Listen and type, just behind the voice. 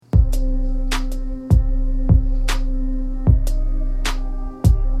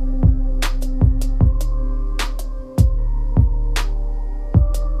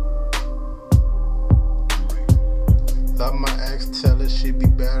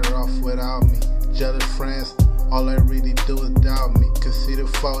better off without me. Jealous friends, all they really do is doubt me. Cause see the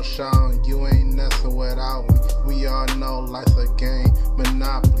folks shine, you ain't nothing without me. We all know life's a game,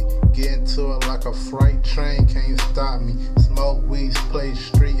 Monopoly. Get into it like a freight train, can't stop me. Smoke weeds, play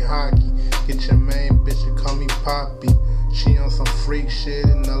street hockey. Get your main bitch to call me Poppy. She on some freak shit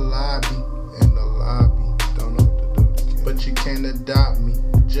in the lobby. Don't know what to do again. But you can't adopt me.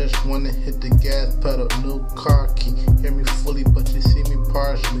 Just wanna hit the gas pedal, new car key. Hear me fully, but you see me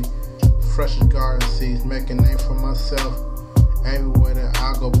partially. Fresh as garden seeds, make a name for myself. Everywhere that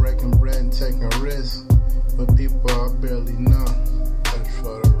I go, breaking bread and taking risks with people I barely know. That's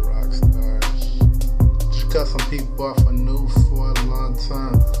for the rock stars. Just cut some people off I knew for a long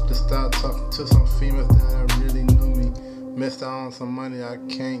time. Just start talking to some females that really knew me. Missed out on some money I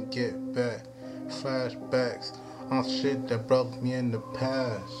can't get back. Flashbacks on shit that broke me in the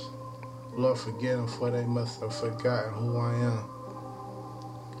past. Lord forget them, for they must have forgotten who I am.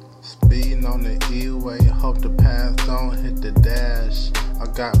 Speeding on the E-way, hope the past don't hit the dash. I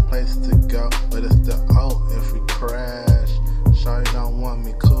got places to go, but it's the O if we crash. Shawty don't want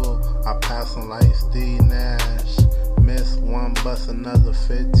me cool, I pass on like Steve Nash. Miss one, bust another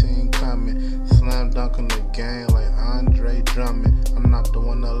 15 coming. Slam dunk in the game like Andre Drummond. I'm not the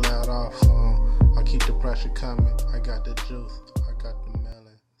one to let off on. I keep the pressure coming, I got the juice.